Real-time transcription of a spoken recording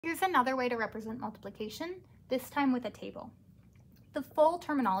Here's another way to represent multiplication, this time with a table. The full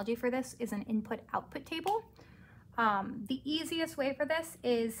terminology for this is an input-output table. The easiest way for this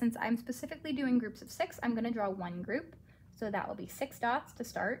is, since I'm specifically doing groups of 6, I'm going to draw one group. So that will be 6 dots to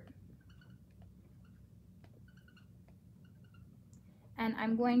start. And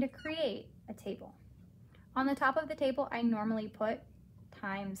I'm going to create a table. On the top of the table, I normally put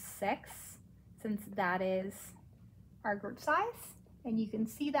times 6, since that is our group size. And you can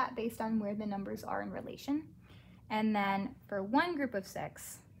see that based on where the numbers are in relation. And then for one group of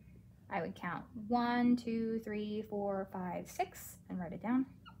 6, I would count 1, 2, 3, 4, 5, 6, and write it down.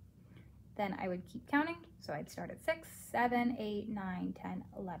 Then I would keep counting. So I'd start at 6, 7, 8, 9, 10,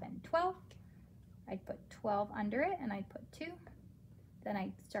 11, 12. I'd put 12 under it, and I'd put 2. Then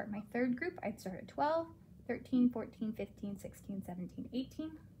I'd start my third group. I'd start at 12, 13, 14, 15, 16, 17,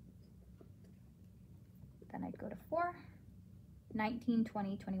 18. Then I'd go to 4, 19,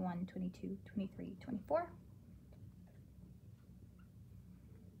 20, 21, 22, 23, 24.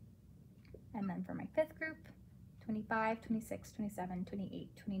 And then for my fifth group, 25, 26, 27,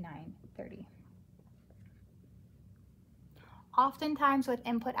 28, 29, 30. Oftentimes with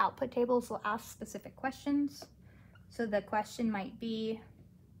input-output tables, we'll ask specific questions. So the question might be,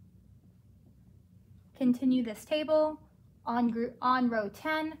 continue this table, on row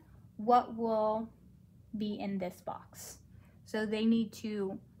 10, what will be in this box? So they need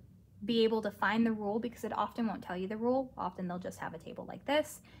to be able to find the rule, because it often won't tell you the rule. Often they'll just have a table like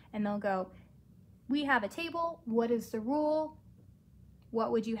this, and they'll go, we have a table, what is the rule?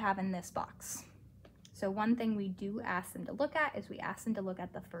 What would you have in this box? So one thing we do ask them to look at is we ask them to look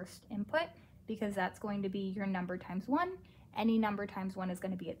at the first input, because that's going to be your number times 1. Any number times 1 is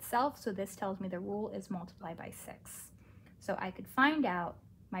going to be itself, so this tells me the rule is multiply by 6. So I could find out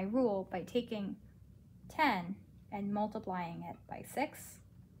my rule by taking 10 and multiplying it by 6.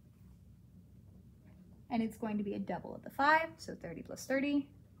 And it's going to be a double of the 5, so 30 plus 30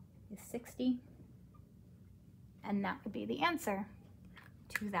 is 60. And that would be the answer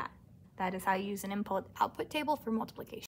to that. That is how you use an input-output table for multiplication.